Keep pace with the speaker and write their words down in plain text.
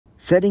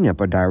Setting up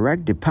a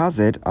direct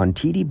deposit on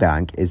TD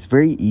Bank is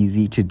very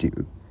easy to do.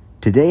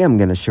 Today I'm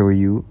going to show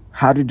you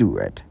how to do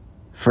it.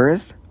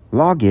 First,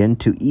 log in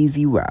to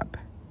EasyWeb.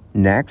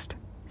 Next,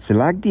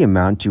 select the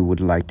amount you would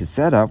like to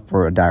set up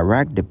for a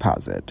direct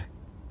deposit.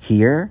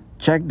 Here,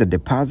 check the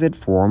deposit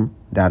form,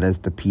 that is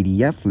the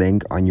PDF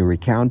link on your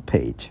account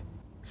page.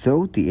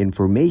 So the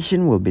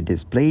information will be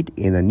displayed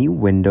in a new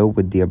window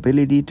with the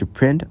ability to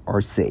print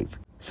or save.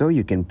 So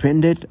you can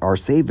print it or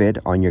save it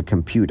on your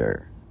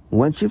computer.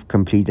 Once you've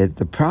completed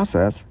the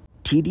process,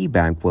 TD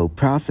Bank will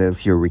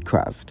process your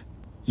request.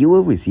 You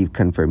will receive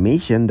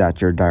confirmation that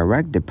your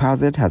direct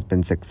deposit has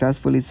been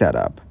successfully set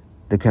up.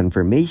 The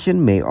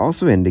confirmation may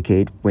also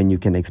indicate when you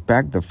can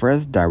expect the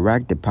first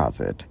direct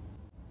deposit.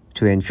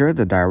 To ensure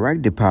the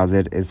direct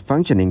deposit is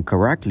functioning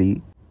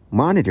correctly,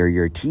 monitor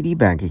your TD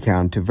Bank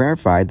account to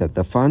verify that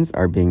the funds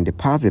are being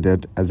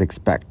deposited as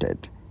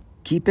expected.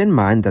 Keep in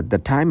mind that the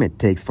time it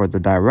takes for the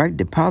direct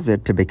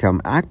deposit to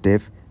become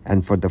active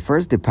and for the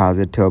first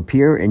deposit to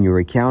appear in your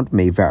account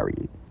may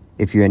vary.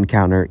 If you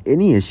encounter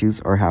any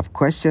issues or have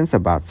questions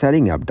about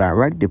setting up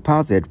direct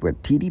deposit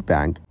with TD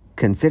Bank,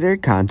 consider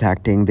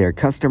contacting their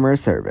customer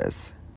service.